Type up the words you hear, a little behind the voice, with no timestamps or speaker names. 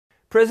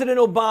President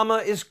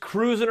Obama is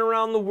cruising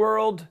around the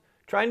world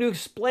trying to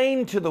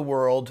explain to the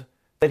world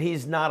that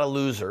he's not a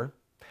loser.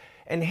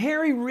 And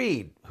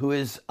Reid, who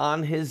is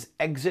on his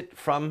exit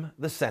from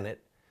the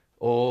Senate,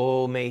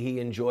 oh, may he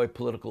enjoy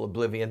political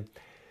oblivion,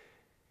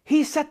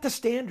 he set the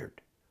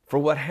standard for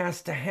what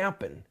has to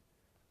happen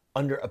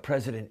under a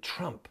President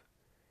Trump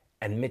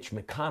and Mitch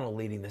McConnell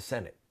leading the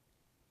Senate.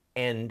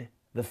 End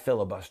the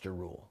filibuster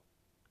rule.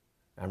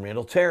 I'm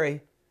Randall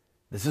Terry.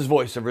 This is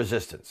Voice of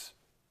Resistance.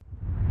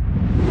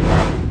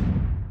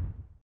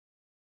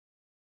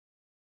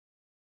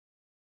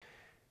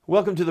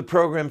 Welcome to the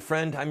program,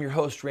 friend. I'm your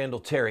host, Randall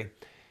Terry.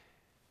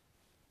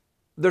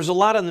 There's a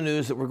lot on the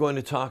news that we're going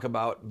to talk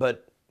about,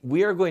 but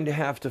we are going to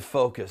have to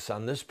focus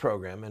on this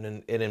program,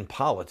 and in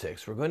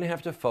politics, we're going to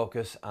have to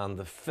focus on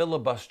the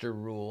filibuster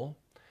rule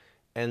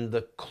and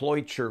the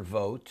cloture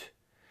vote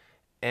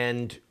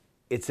and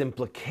its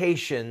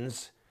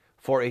implications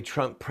for a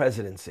Trump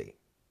presidency.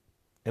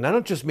 And I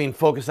don't just mean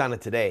focus on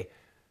it today.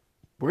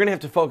 We're going to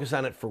have to focus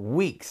on it for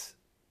weeks.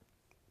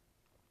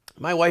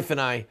 My wife and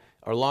I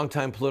are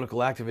longtime political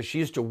activists. She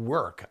used to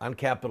work on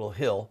Capitol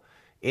Hill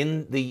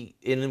in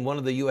one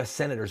of the U.S.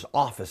 Senator's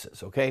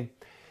offices, okay?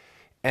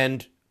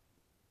 And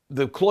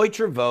the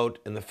cloture vote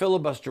and the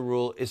filibuster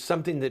rule is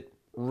something that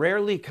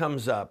rarely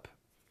comes up,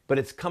 but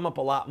it's come up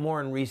a lot more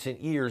in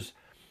recent years.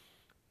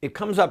 It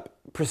comes up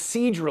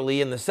procedurally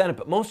in the Senate,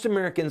 but most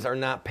Americans are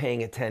not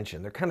paying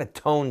attention. They're kind of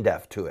tone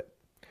deaf to it.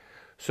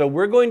 So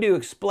we're going to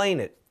explain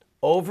it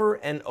over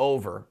and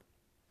over.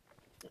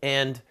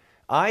 And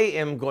I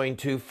am going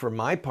to, for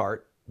my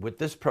part, with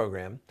this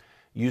program,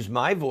 use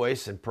my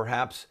voice and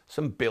perhaps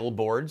some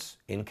billboards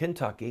in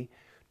Kentucky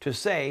to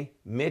say,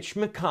 Mitch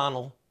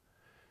McConnell,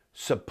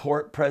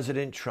 support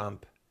President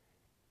Trump,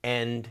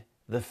 end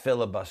the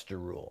filibuster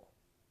rule.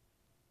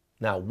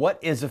 Now, what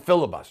is a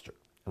filibuster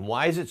and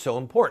why is it so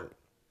important?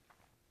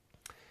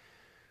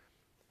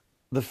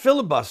 The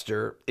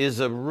filibuster is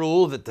a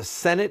rule that the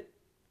Senate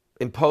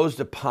imposed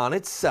upon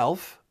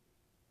itself.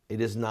 It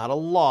is not a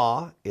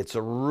law, it's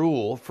a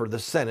rule for the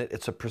Senate.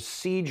 It's a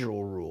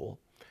procedural rule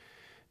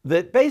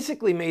that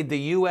basically made the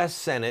U.S.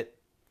 Senate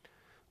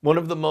one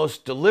of the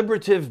most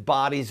deliberative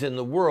bodies in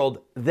the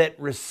world that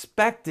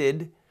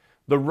respected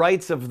the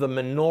rights of the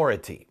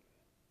minority.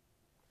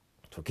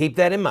 So keep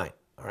that in mind,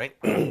 all right?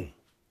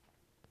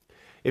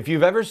 If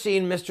you've ever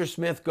seen Mr.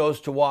 Smith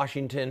Goes to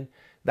Washington,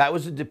 that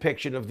was a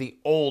depiction of the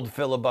old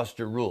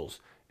filibuster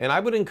rules. And I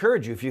would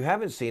encourage you, if you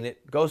haven't seen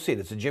it, go see it.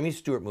 It's a Jimmy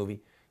Stewart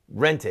movie.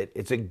 Rent it.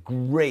 It's a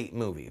great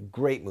movie, a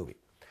great movie.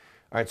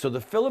 All right, so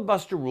the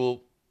filibuster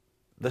rule,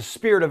 the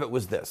spirit of it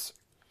was this.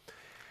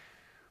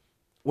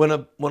 When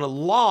a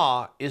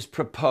law is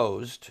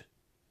proposed,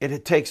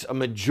 it takes a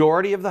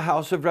majority of the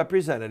House of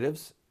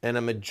Representatives and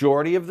a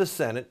majority of the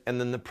Senate and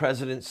then the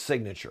president's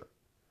signature.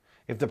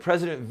 If the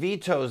president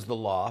vetoes the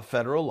law,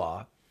 federal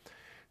law,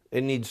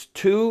 it needs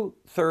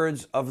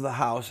 2/3 of the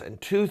House and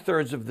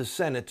 2/3 of the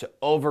Senate to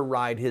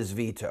override his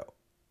veto.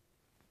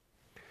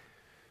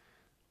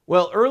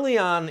 Well, early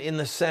on in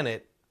the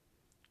Senate,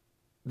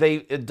 they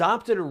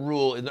adopted a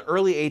rule in the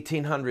early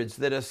 1800s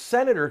that a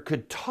senator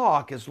could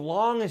talk as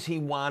long as he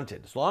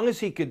wanted, as long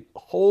as he could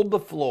hold the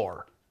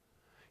floor.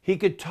 He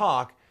could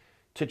talk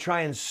to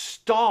try and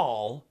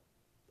stall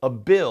a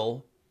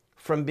bill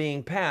from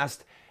being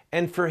passed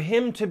and for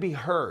him to be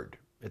heard.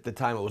 At the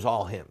time, it was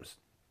all hymns.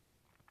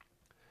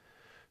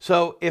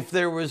 So if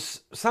there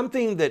was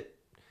something that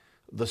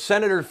the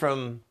senator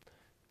from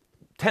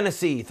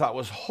Tennessee thought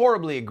was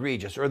horribly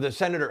egregious, or the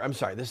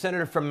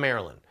senator from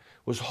Maryland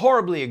was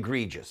horribly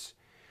egregious,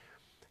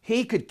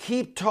 he could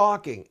keep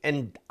talking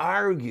and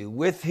argue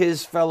with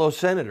his fellow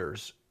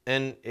senators,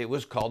 and it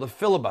was called a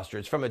filibuster.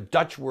 It's from a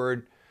Dutch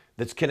word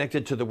that's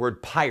connected to the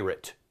word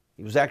pirate.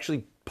 He was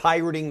actually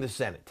pirating the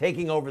Senate,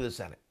 taking over the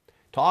Senate.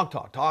 Talk.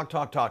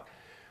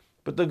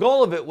 But the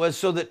goal of it was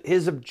so that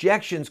his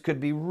objections could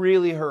be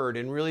really heard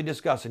and really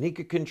discussed, and he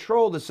could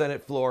control the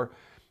Senate floor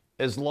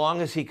as long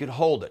as he could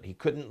hold it. He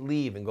couldn't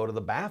leave and go to the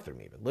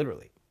bathroom even,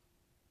 literally.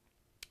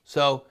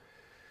 So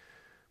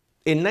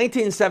in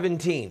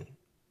 1917,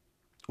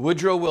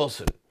 Woodrow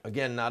Wilson,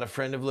 again, not a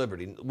friend of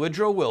liberty,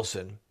 Woodrow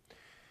Wilson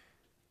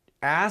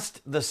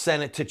asked the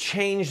Senate to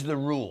change the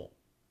rule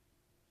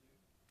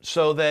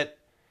so that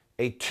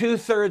a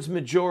 2/3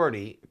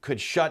 majority could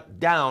shut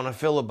down a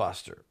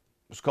filibuster.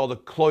 It was called a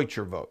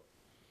cloture vote.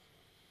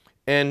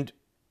 And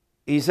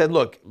he said,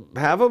 look,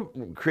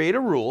 create a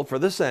rule for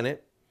the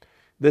Senate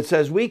that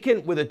says we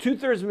can, with a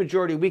 2/3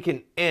 majority, we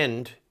can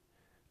end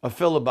a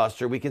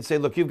filibuster. We can say,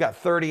 look, you've got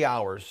 30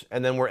 hours,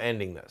 and then we're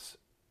ending this,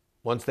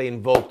 once they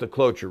invoke the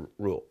cloture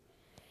rule.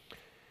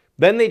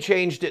 Then they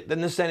changed it.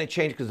 Then the Senate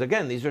changed, because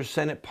again, these are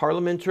Senate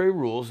parliamentary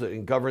rules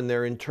that govern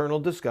their internal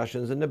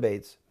discussions and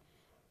debates.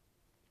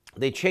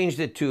 They changed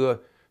it to a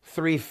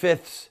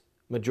 3/5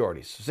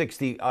 majority,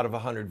 60 out of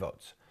 100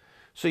 votes.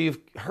 So you've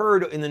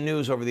heard in the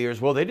news over the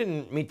years, well, they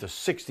didn't meet the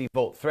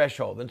 60-vote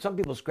threshold. And some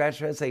people scratch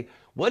their heads and say,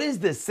 what is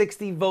this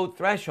 60-vote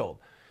threshold?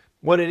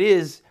 What it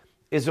is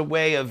a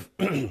way of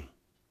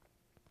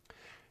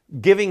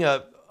giving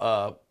a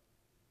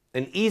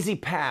an easy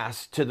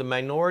pass to the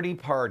minority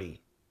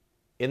party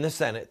in the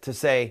Senate to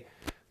say,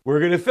 we're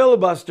going to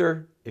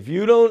filibuster. If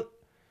you don't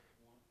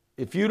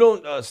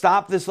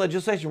stop this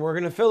legislation, we're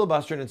going to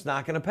filibuster and it's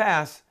not going to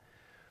pass.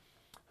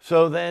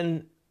 So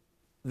then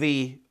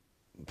the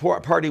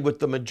party with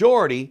the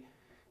majority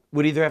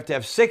would either have to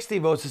have 60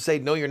 votes to say,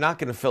 no, you're not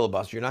going to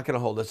filibuster, you're not going to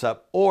hold us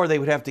up, or they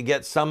would have to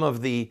get some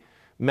of the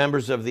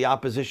members of the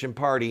opposition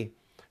party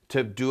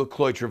to do a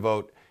cloitre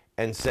vote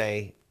and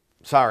say,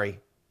 sorry,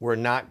 we're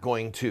not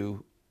going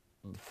to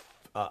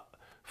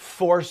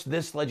force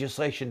this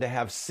legislation to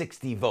have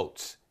 60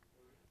 votes.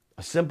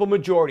 A simple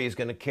majority is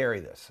going to carry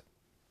this.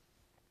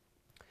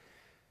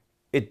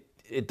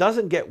 It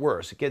doesn't get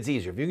worse. It gets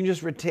easier. If you can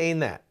just retain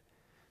that.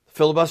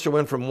 Filibuster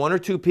went from 1 or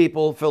 2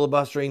 people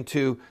filibustering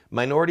to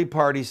minority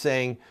party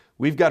saying,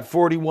 we've got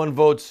 41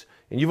 votes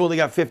and you've only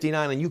got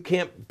 59 and you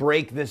can't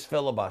break this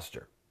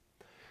filibuster.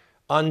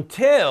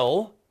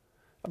 Until,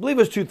 I believe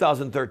it was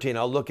 2013,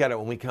 I'll look at it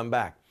when we come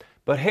back.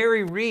 But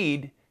Harry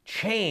Reid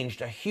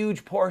changed a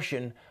huge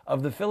portion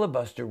of the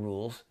filibuster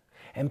rules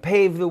and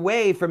paved the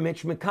way for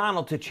Mitch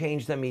McConnell to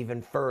change them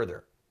even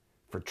further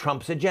for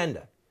Trump's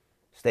agenda.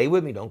 Stay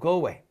with me, don't go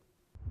away.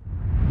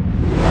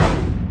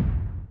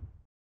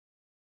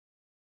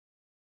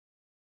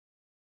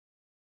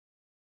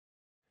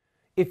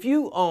 If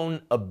you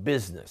own a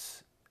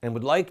business and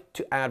would like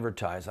to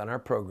advertise on our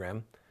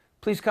program,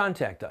 please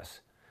contact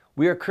us.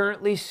 We are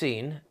currently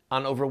seen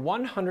on over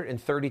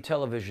 130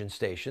 television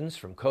stations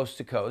from coast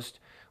to coast.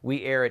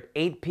 We air at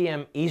 8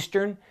 p.m.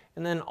 Eastern,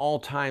 and then all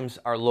times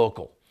are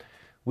local.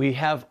 We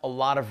have a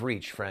lot of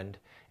reach, friend,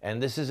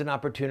 and this is an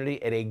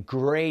opportunity at a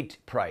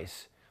great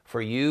price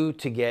for you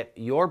to get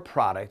your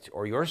product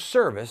or your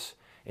service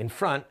in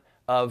front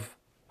of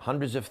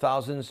hundreds of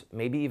thousands,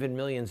 maybe even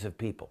millions of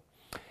people.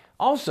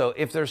 Also,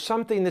 if there's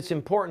something that's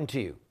important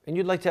to you and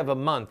you'd like to have a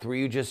month where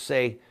you just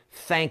say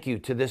thank you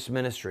to this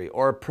ministry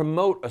or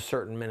promote a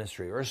certain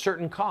ministry or a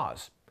certain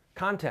cause,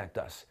 contact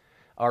us.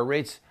 Our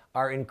rates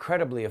are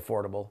incredibly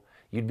affordable.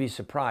 You'd be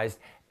surprised.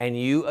 And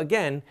you,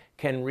 again,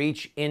 can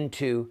reach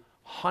into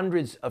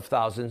hundreds of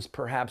thousands,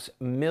 perhaps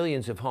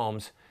millions of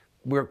homes.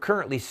 We're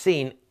currently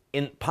seen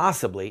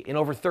possibly in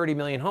over 30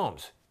 million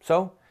homes.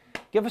 So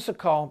give us a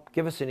call,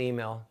 give us an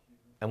email,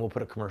 and we'll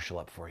put a commercial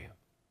up for you.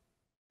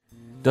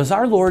 Does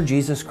our Lord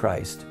Jesus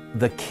Christ,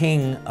 the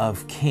King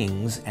of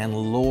Kings and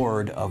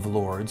Lord of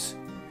Lords,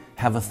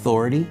 have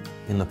authority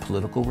in the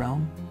political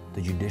realm,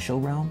 the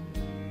judicial realm,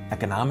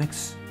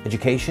 economics,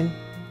 education?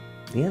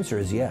 The answer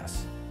is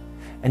yes.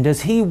 And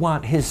does he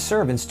want his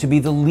servants to be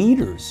the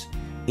leaders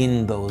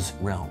in those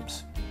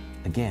realms?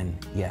 Again,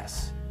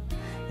 yes.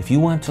 If you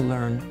want to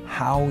learn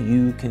how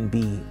you can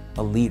be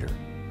a leader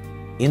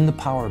in the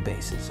power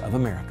bases of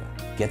America,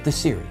 get the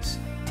series,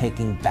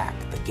 Taking Back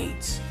the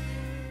Gates.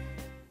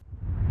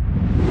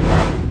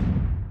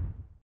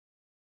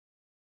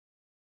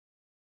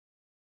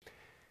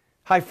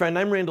 Hi, friend.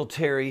 I'm Randall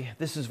Terry.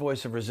 This is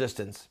Voice of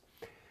Resistance.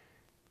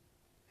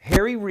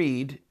 Harry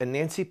Reid and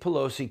Nancy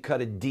Pelosi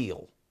cut a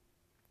deal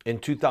in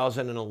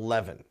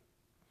 2011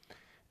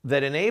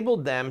 that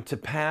enabled them to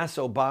pass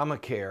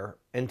Obamacare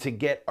and to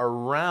get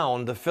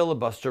around the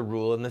filibuster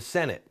rule in the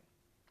Senate.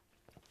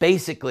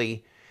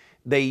 Basically,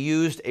 they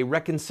used a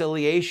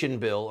reconciliation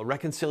bill, a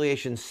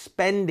reconciliation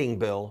spending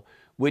bill,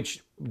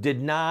 which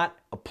did not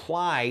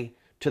apply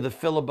to the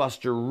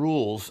filibuster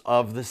rules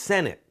of the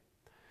Senate.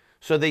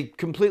 So they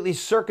completely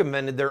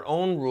circumvented their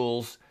own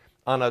rules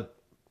on a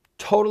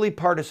totally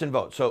partisan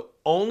vote. So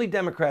only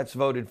Democrats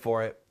voted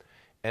for it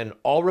and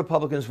all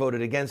Republicans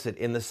voted against it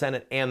in the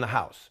Senate and the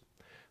House.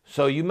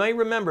 So you may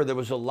remember there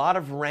was a lot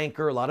of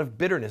rancor, a lot of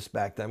bitterness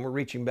back then. We're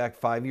reaching back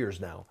 5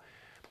 years now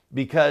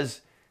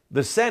because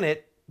the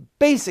Senate,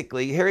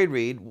 basically, Harry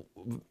Reid,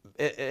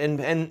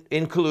 and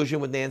in collusion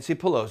with Nancy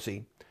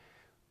Pelosi,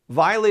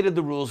 violated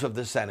the rules of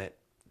the Senate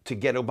to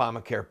get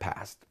Obamacare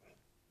passed.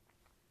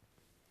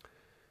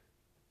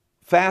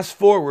 Fast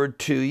forward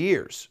 2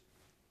 years.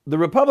 The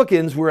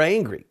Republicans were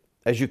angry,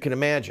 as you can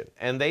imagine,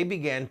 and they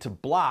began to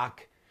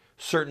block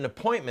certain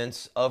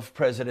appointments of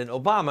President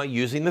Obama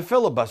using the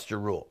filibuster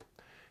rule.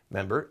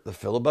 Remember, the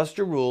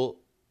filibuster rule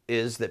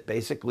is that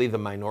basically the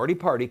minority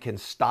party can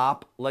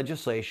stop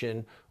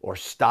legislation or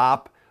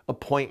stop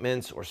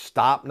appointments or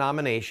stop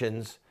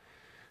nominations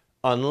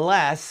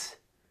unless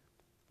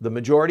the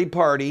majority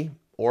party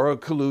or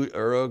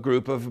a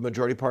group of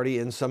majority party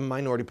and some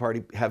minority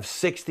party have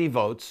 60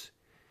 votes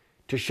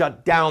to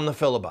shut down the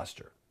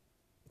filibuster.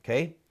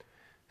 Okay?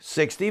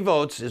 60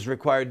 votes is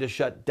required to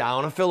shut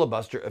down a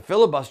filibuster. A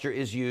filibuster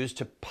is used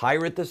to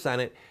pirate the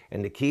Senate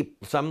and to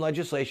keep some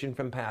legislation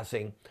from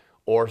passing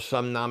or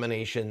some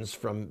nominations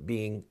from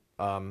being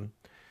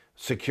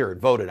secured,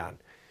 voted on.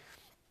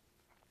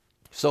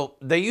 So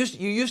you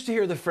used to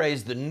hear the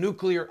phrase the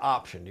nuclear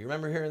option. Do you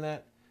remember hearing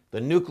that?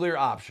 The nuclear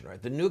option,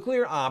 right? The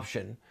nuclear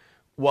option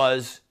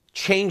was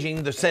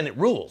changing the Senate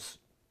rules.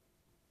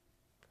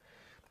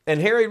 And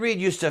Harry Reid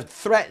used to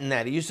threaten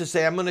that. He used to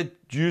say, I'm going to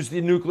use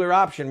the nuclear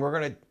option.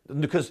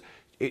 Because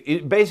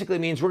it basically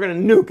means we're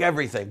going to nuke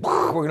everything.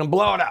 We're going to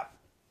blow it up.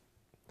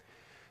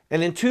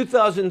 And in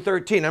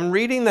 2013, I'm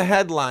reading the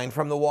headline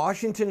from the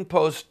Washington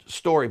Post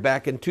story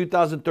back in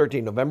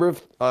 2013, November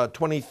of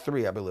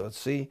 23, I believe. Let's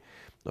see.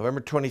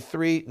 November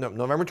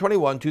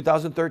 21,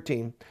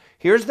 2013.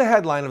 Here's the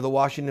headline of the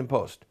Washington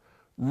Post.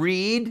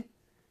 Reid,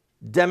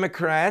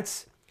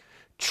 Democrats,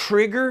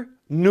 trigger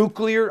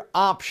nuclear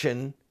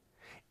option,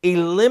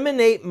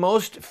 eliminate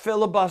most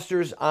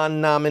filibusters on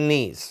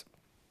nominees.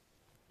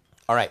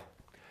 All right.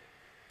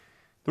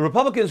 The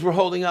Republicans were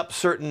holding up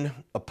certain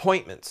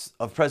appointments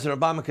of President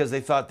Obama because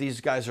they thought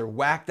these guys are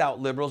whacked out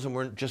liberals and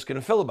weren't just going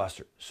to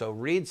filibuster. So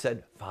Reid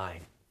said,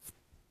 fine,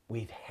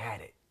 we've had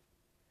it.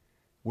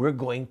 We're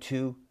going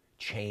to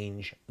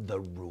change the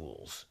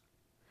rules.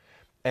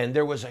 And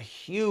there was a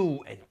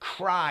hue and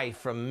cry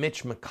from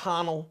Mitch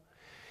McConnell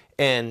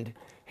and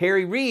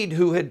Harry Reid,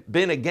 who had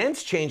been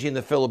against changing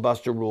the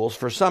filibuster rules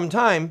for some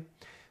time,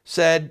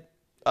 said,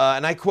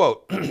 and I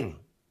quote,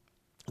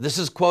 this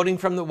is quoting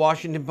from the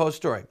Washington Post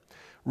story.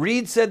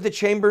 Reid said the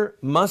chamber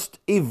must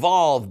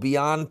evolve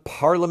beyond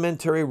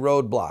parliamentary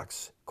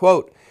roadblocks.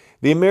 Quote,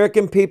 the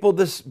American people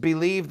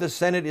believe the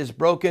Senate is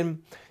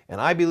broken, and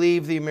I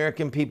believe the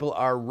American people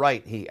are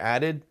right, he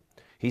added.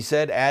 He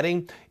said,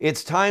 adding,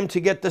 it's time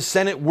to get the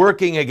Senate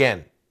working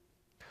again.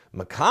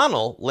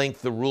 McConnell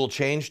linked the rule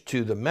change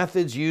to the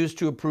methods used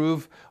to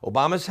approve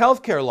Obama's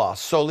health care law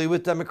solely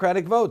with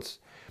Democratic votes.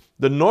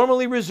 The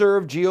normally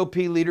reserved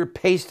GOP leader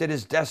paced at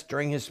his desk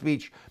during his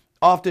speech,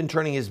 often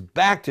turning his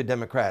back to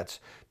Democrats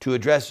to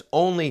address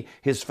only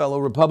his fellow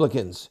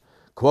Republicans.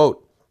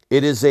 Quote,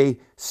 it is a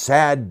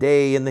sad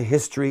day in the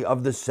history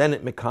of the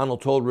Senate,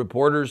 McConnell told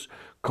reporters,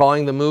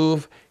 calling the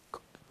move,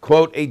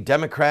 quote, a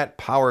Democrat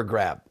power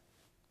grab.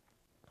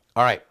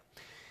 All right.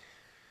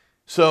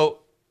 So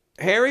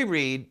Harry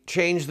Reid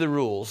changed the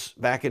rules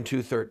back in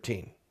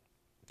 2013.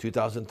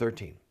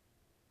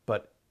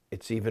 But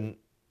it's even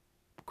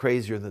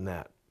crazier than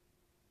that.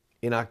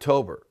 In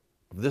October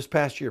of this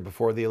past year,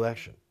 before the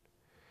election,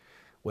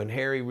 when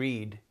Harry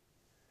Reid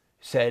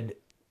said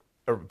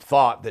or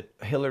thought that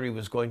Hillary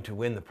was going to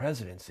win the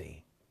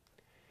presidency,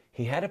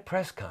 he had a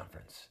press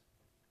conference.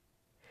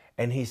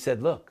 And he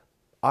said, look,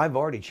 I've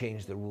already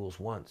changed the rules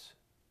once.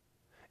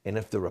 And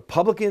if the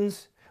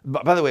Republicans,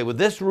 by the way, with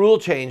this rule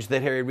change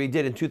that Harry Reid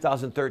did in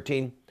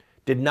 2013,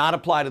 did not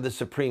apply to the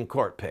Supreme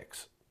Court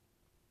picks.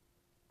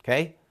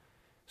 Okay?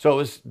 So it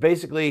was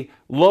basically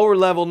lower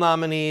level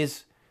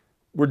nominees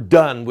were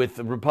done with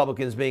the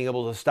Republicans being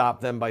able to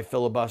stop them by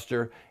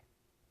filibuster.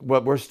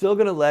 But we're still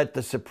going to let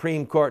the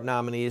Supreme Court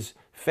nominees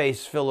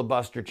face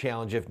filibuster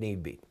challenge if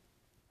need be.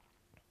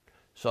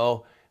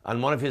 So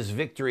on one of his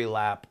victory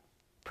lap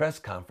press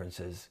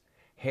conferences,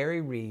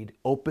 Harry Reid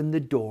opened the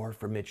door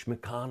for Mitch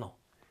McConnell.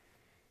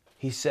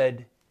 He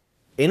said,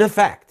 in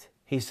effect,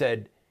 he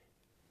said,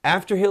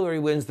 after Hillary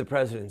wins the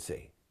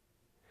presidency,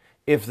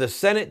 if the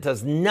Senate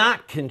does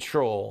not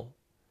control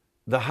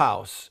the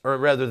House, or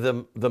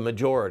rather the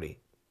majority,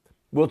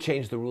 we'll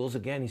change the rules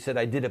again. He said,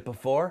 I did it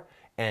before,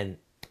 and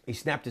he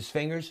snapped his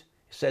fingers,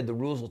 said the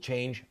rules will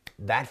change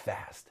that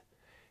fast.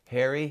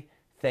 Harry,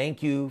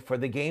 thank you for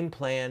the game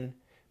plan.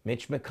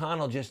 Mitch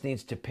McConnell just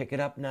needs to pick it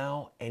up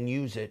now and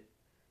use it.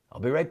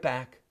 I'll be right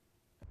back.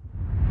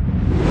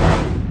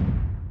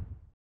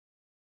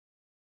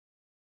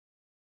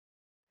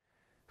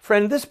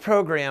 Friend, this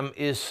program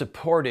is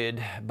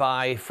supported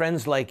by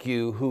friends like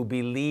you who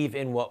believe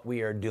in what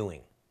we are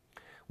doing.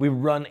 We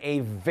run a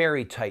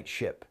very tight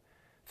ship.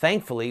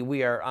 Thankfully,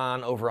 we are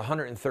on over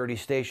 130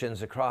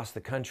 stations across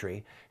the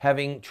country,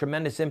 having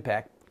tremendous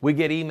impact. We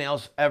get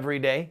emails every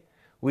day.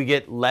 We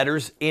get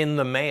letters in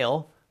the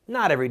mail,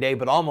 not every day,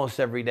 but almost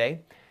every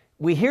day.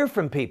 We hear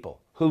from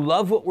people who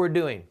love what we're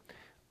doing.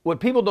 What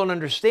people don't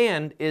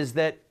understand is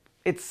that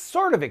it's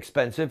sort of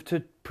expensive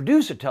to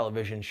produce a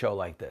television show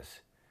like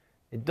this.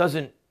 It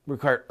doesn't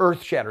require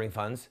earth-shattering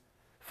funds,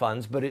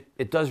 but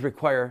it does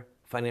require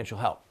financial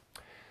help.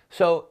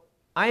 So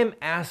I am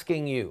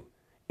asking you,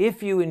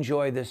 if you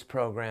enjoy this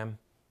program,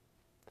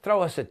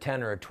 throw us a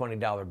 $10 or a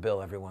 $20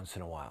 bill every once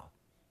in a while,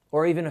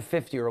 or even a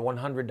 $50 or a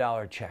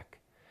 $100 check.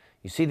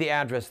 You see the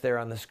address there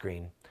on the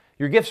screen.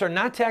 Your gifts are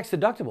not tax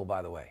deductible,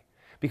 by the way,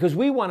 because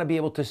we want to be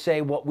able to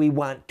say what we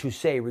want to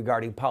say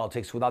regarding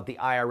politics without the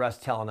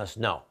IRS telling us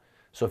no.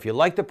 So if you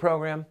like the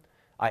program,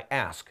 I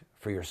ask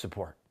for your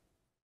support.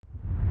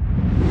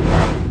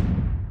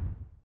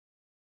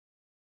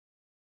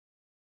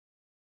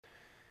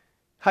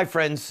 Hi,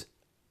 friends.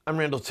 I'm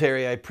Randall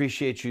Terry. I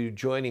appreciate you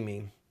joining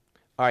me.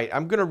 All right,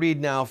 I'm going to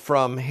read now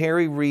from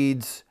Harry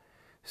Reid's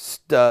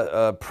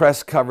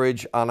press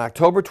coverage on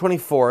October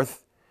 24th.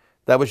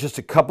 That was just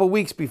a couple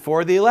weeks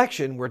before the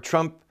election, where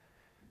Trump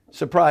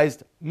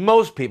surprised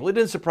most people. It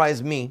didn't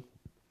surprise me.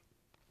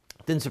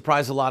 It didn't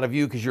surprise a lot of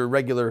you because you're a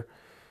regular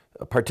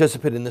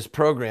participant in this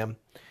program.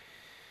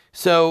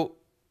 So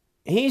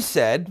he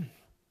said,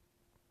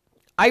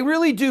 I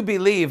really do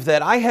believe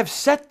that I have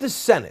set the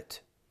Senate.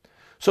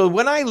 So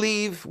when I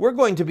leave, we're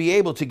going to be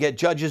able to get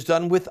judges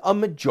done with a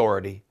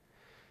majority.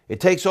 It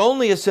takes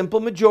only a simple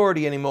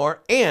majority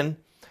anymore, and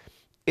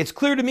It's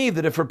clear to me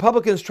that if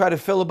Republicans try to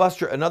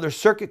filibuster another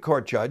circuit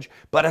court judge,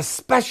 but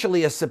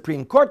especially a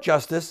Supreme Court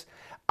justice,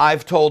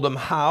 I've told them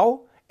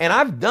how, and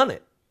I've done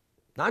it.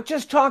 Not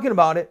just talking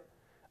about it.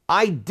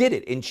 I did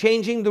it in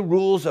changing the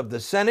rules of the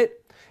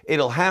Senate.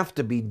 It'll have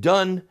to be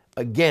done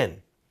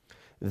again.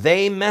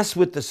 They mess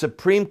with the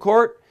Supreme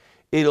Court,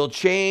 it'll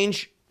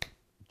change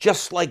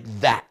just like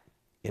that,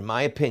 in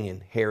my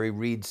opinion, Harry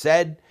Reid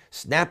said,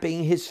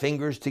 snapping his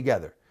fingers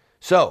together.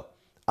 So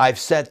I've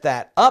set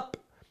that up.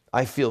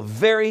 I feel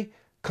very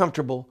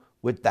comfortable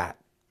with that.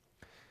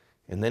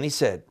 And then he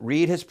said,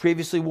 Reid has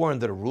previously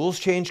warned that a rules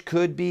change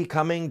could be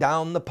coming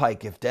down the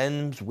pike if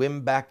Dems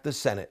win back the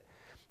Senate.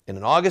 In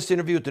an August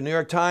interview with the New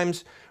York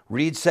Times,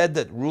 Reid said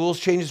that rules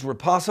changes were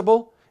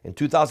possible in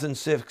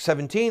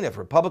 2017 if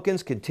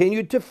Republicans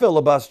continued to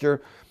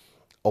filibuster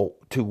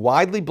to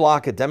widely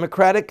block a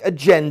Democratic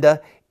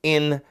agenda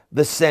in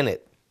the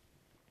Senate.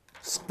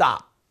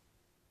 Stop.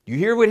 You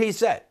hear what he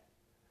said?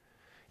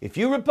 If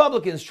you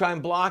Republicans try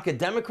and block a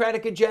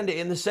Democratic agenda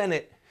in the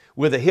Senate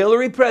with a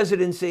Hillary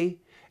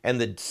presidency and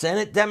the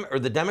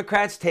the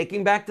Democrats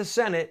taking back the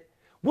Senate,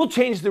 we'll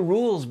change the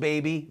rules,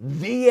 baby.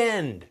 The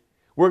end.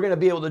 We're going to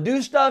be able to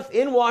do stuff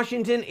in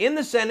Washington, in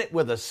the Senate,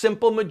 with a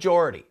simple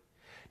majority.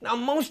 Now,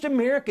 most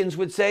Americans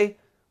would say,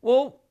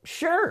 well,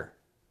 sure.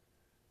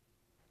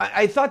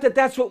 I thought that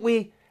that's what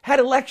we had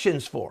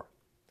elections for.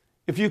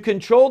 If you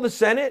control the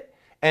Senate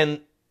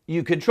and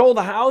you control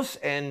the House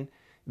and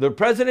the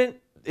president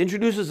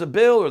introduces a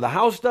bill, or the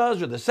House does,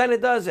 or the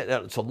Senate does,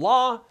 it's a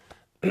law,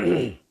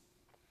 then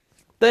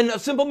a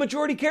simple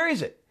majority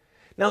carries it.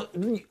 Now,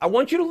 I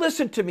want you to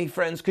listen to me,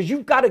 friends, because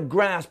you've got to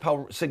grasp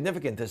how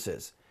significant this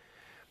is.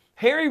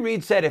 Harry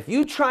Reid said, if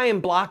you try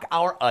and block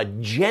our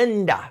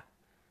agenda,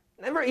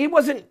 remember, he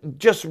wasn't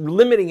just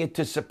limiting it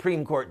to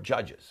Supreme Court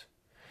judges.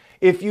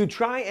 If you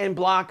try and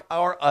block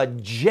our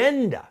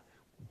agenda,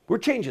 we're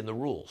changing the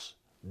rules.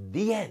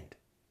 The end.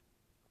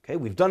 Okay,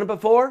 we've done it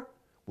before.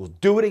 We'll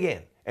do it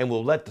again. And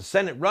we'll let the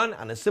Senate run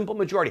on a simple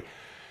majority.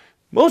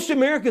 Most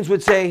Americans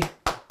would say,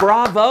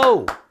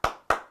 bravo.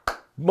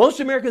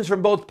 Most Americans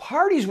from both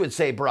parties would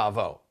say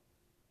bravo.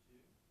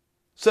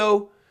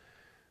 So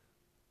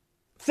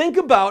think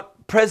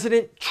about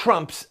President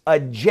Trump's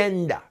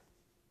agenda.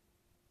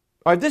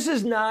 All right, this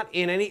is not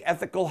in any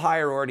ethical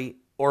hierarchy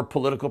or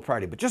political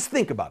party, but just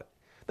think about it.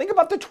 Think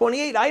about the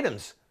 28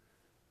 items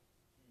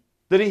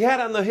that he had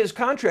on his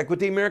contract with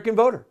the American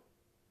voter.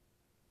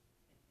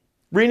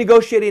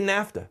 Renegotiating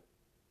NAFTA.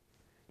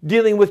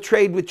 Dealing with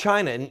trade with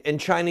China and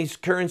Chinese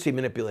currency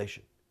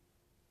manipulation.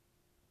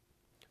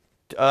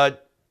 The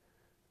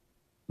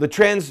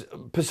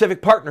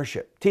Trans-Pacific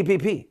Partnership,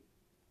 TPP.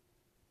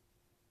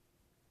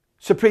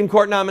 Supreme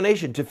Court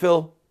nomination to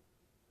fill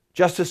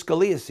Justice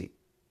Scalia's seat.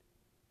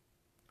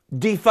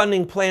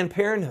 Defunding Planned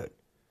Parenthood.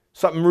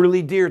 Something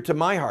really dear to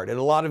my heart and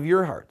a lot of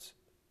your hearts.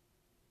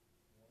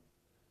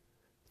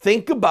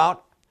 Think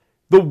about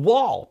the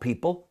wall,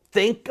 people.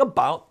 Think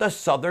about the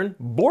southern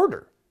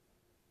border.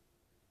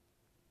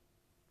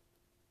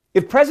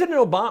 If President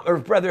Obama, or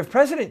rather, if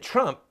President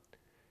Trump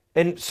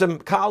and some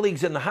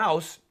colleagues in the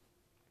House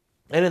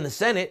and in the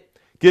Senate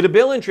get a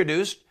bill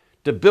introduced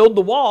to build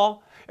the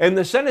wall, and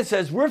the Senate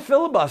says, we're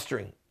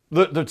filibustering.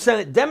 The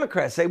Senate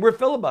Democrats say, we're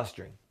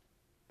filibustering.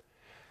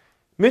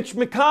 Mitch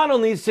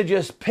McConnell needs to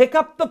just pick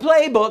up the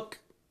playbook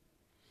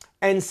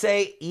and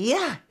say,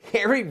 yeah,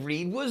 Harry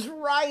Reid was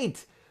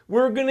right.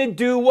 We're going to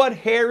do what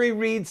Harry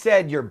Reid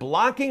said. You're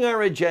blocking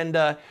our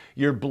agenda.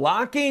 You're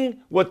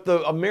blocking what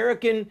the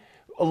American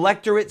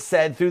electorate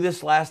said through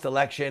this last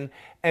election,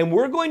 and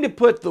we're going to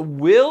put the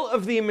will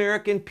of the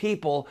American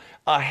people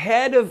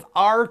ahead of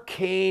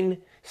arcane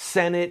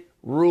Senate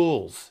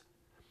rules.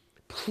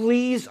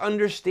 Please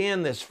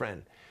understand this,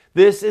 friend.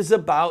 This is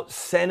about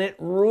Senate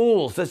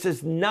rules. This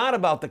is not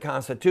about the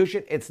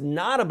Constitution. It's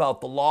not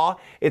about the law.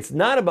 It's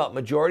not about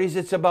majorities.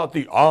 It's about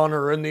the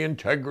honor and the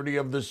integrity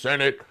of the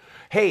Senate.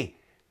 Hey,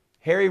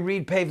 Harry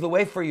Reid paved the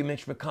way for you,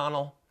 Mitch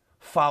McConnell.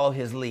 Follow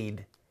his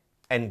lead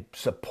and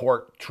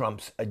support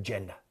Trump's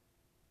agenda.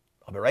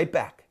 I'll be right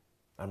back.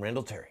 I'm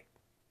Randall Terry.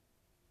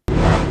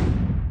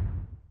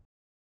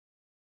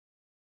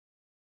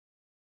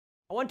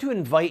 I want to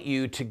invite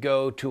you to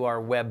go to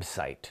our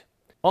website.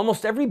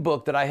 Almost every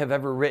book that I have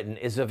ever written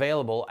is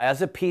available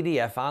as a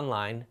PDF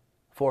online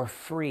for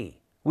free.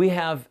 We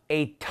have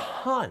a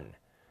ton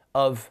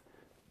of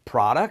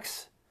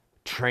products,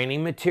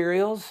 training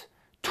materials,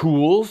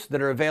 tools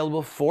that are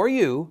available for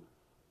you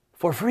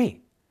for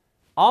free.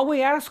 All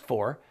we ask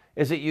for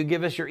is that you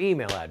give us your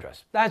email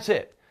address. That's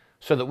it.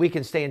 So that we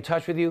can stay in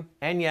touch with you.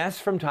 And yes,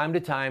 from time to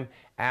time,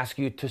 ask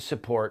you to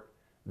support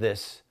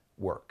this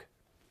work.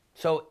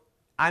 So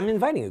I'm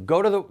inviting you,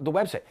 go to the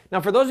website. Now,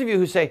 for those of you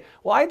who say,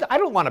 well, I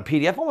don't want a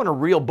PDF, I want a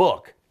real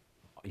book.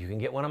 You can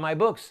get one of my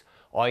books.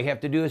 All you have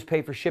to do is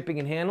pay for shipping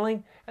and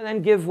handling, and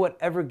then give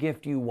whatever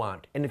gift you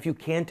want. And if you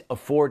can't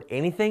afford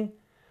anything,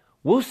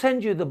 we'll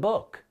send you the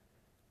book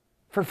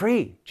for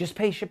free. Just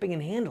pay shipping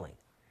and handling.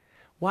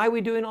 Why are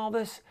we doing all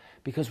this?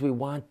 Because we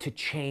want to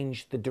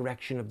change the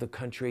direction of the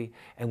country,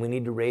 and we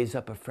need to raise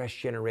up a fresh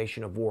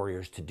generation of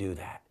warriors to do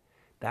that.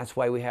 That's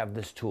why we have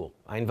this tool.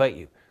 I invite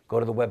you,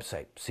 go to the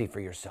website, see for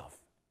yourself.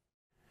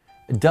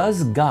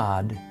 Does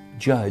God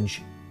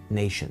judge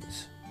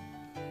nations?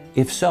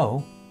 If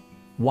so,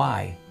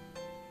 why?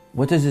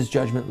 What does his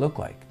judgment look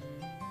like?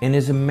 And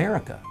is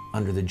America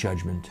under the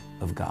judgment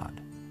of God?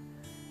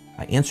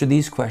 I answer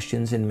these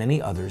questions and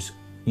many others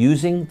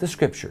using the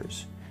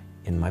scriptures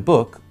in my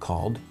book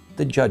called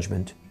The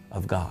Judgment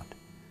of God.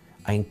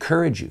 I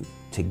encourage you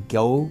to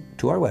go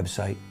to our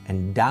website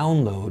and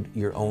download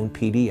your own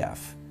PDF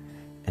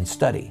and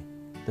study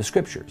the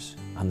scriptures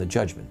on the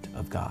judgment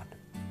of God.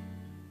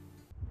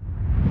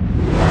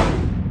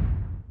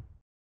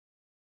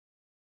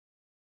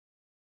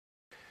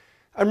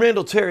 I'm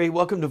Randall Terry.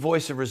 Welcome to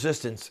Voice of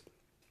Resistance.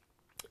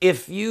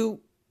 If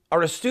you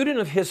are a student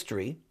of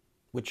history,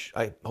 which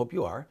I hope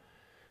you are,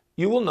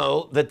 you will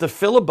know that the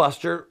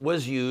filibuster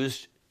was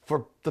used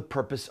for the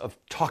purpose of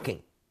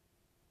talking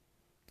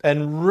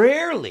and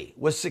rarely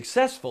was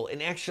successful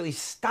in actually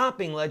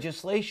stopping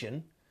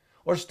legislation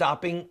or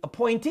stopping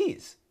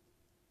appointees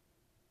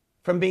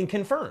from being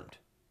confirmed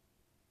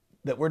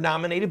that were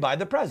nominated by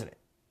the president.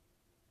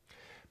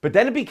 But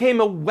then it became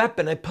a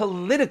weapon, a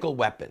political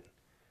weapon,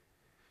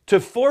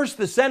 to force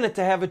the Senate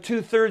to have a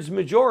 2/3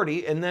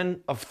 majority and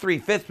then a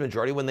 3/5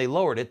 majority when they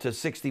lowered it to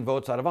 60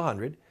 votes out of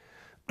 100.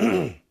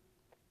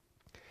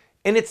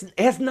 And it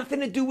has nothing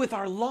to do with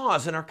our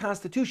laws and our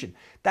Constitution.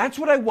 That's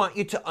what I want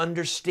you to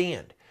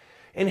understand.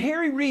 And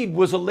Harry Reid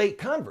was a late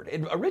convert.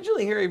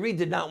 Originally, Harry Reid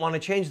did not want to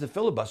change the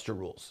filibuster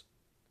rules.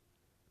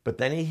 But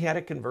then he had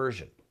a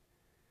conversion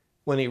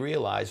when he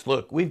realized,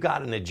 look, we've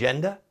got an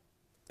agenda,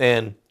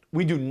 and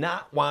we do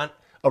not want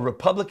a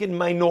Republican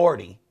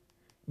minority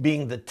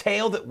being the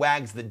tail that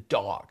wags the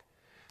dog.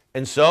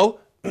 And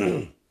so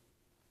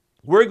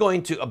we're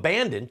going to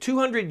abandon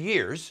 200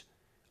 years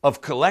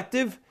of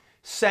collective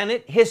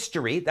Senate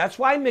history. That's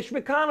why Mitch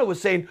McConnell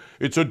was saying,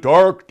 it's a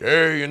dark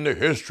day in the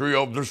history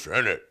of the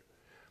Senate.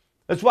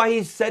 That's why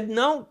he said,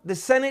 no, the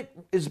Senate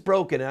is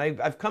broken.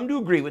 And I've come to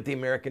agree with the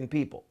American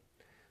people.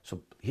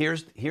 So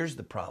here's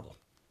the problem.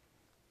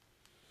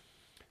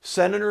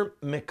 Senator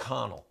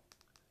McConnell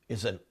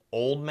is an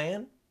old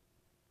man.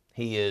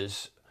 He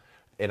is,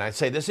 and I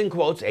say this in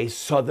quotes, a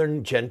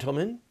Southern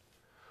gentleman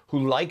who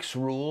likes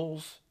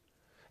rules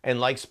and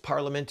likes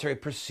parliamentary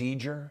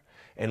procedure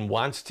and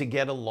wants to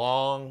get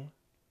along.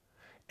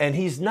 And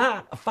he's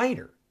not a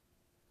fighter.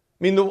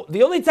 I mean,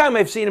 the only time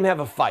I've seen him have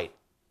a fight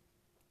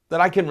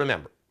that I can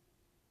remember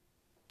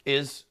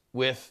is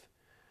with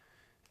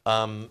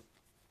him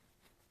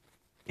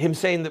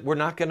saying that we're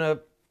not going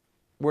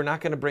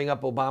to bring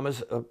up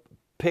Obama's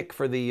pick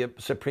for the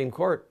Supreme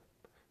Court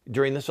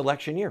during this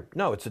election year.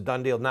 No, it's a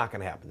done deal, not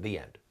going to happen, the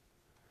end.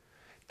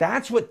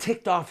 That's what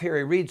ticked off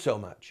Harry Reid so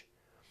much.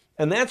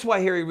 And that's why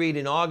Harry Reid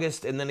in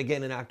August and then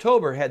again in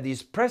October had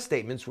these press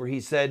statements where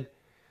he said,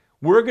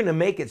 we're going to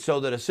make it so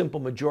that a simple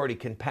majority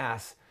can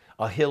pass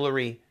a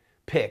Hillary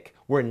pick.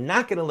 We're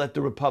not going to let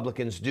the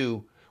Republicans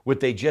do what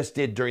they just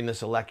did during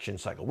this election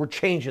cycle. We're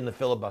changing the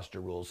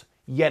filibuster rules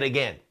yet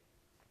again.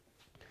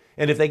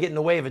 And if they get in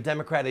the way of a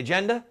Democrat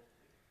agenda,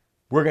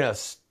 we're going to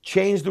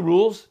change the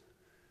rules.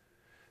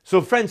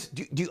 So friends,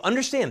 do you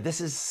understand? This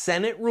is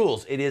Senate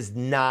rules. It is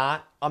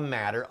not a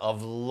matter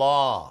of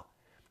law.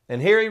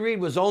 And Harry Reid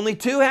was only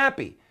too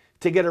happy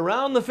to get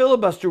around the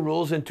filibuster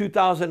rules in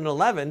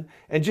 2011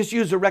 and just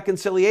use a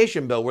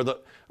reconciliation bill, where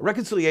the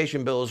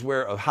reconciliation bill is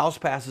where a House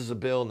passes a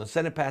bill and the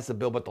Senate passes a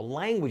bill, but the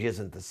language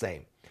isn't the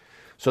same.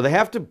 So they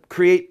have to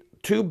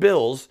create two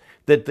bills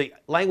that the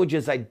language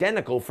is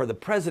identical for the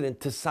president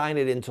to sign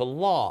it into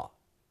law.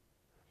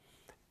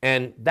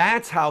 And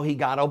that's how he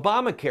got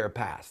Obamacare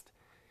passed,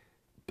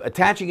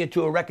 attaching it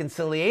to a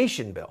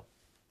reconciliation bill.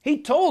 He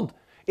told,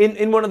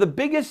 in one of the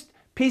biggest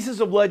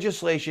pieces of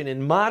legislation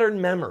in modern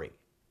memory,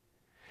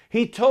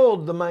 he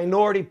told the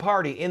minority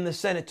party in the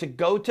Senate to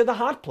go to the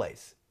hot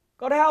place.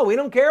 Go to hell. We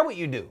don't care what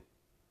you do.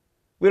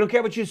 We don't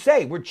care what you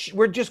say.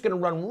 We're just going to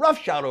run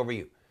roughshod over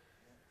you.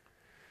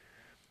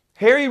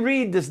 Harry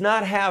Reid does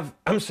not have,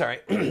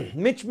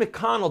 Mitch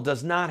McConnell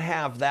does not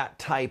have that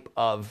type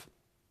of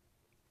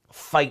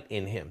fight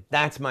in him.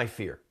 That's my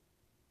fear.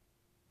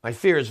 My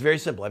fear is very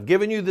simple. I've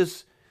given you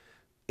this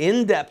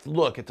in-depth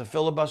look at the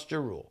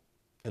filibuster rule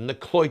and the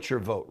cloture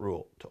vote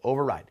rule to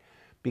override,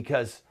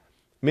 because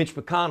Mitch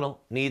McConnell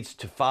needs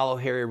to follow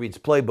Harry Reid's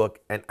playbook,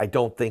 and I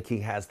don't think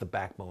he has the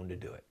backbone to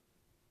do it.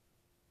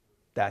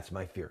 That's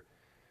my fear.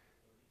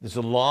 There's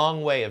a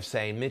long way of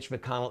saying Mitch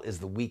McConnell is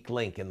the weak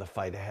link in the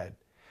fight ahead.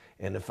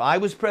 And if I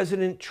was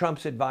President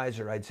Trump's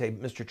advisor, I'd say,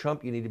 Mr.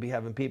 Trump, you need to be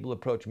having people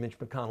approach Mitch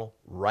McConnell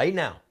right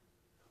now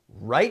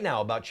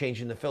about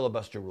changing the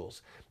filibuster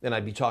rules. And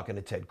I'd be talking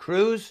to Ted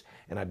Cruz,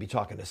 and I'd be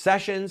talking to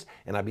Sessions,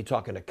 and I'd be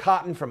talking to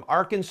Cotton from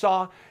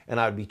Arkansas, and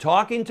I'd be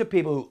talking to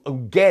people who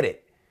get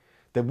it,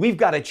 that we've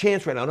got a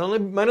chance right now. It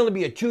might only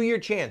be a 2-year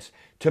chance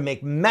to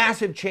make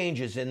massive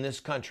changes in this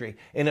country.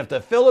 And if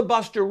the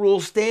filibuster rule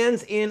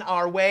stands in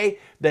our way,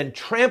 then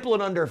trample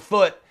it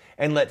underfoot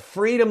and let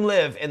freedom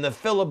live and the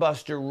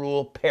filibuster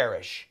rule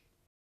perish.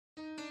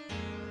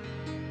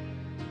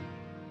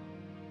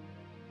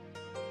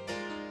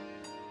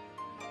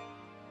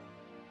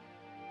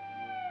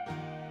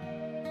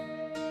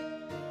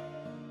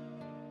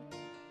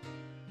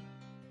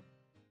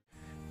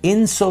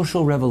 In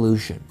social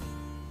revolution,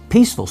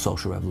 peaceful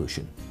social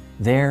revolution,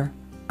 there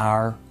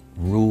are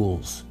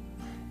rules.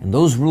 And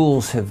those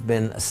rules have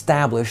been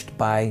established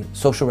by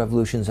social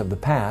revolutions of the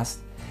past,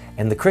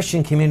 and the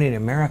Christian community in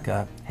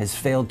America has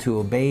failed to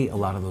obey a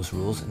lot of those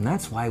rules, and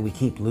that's why we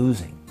keep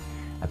losing.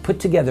 I put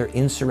together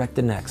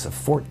Insurrecta Next, a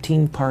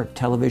 14-part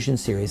television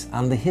series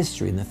on the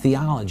history and the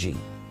theology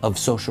of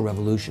social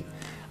revolution.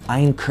 I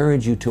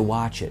encourage you to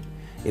watch it.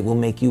 It will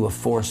make you a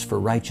force for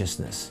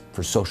righteousness,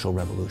 for social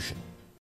revolution.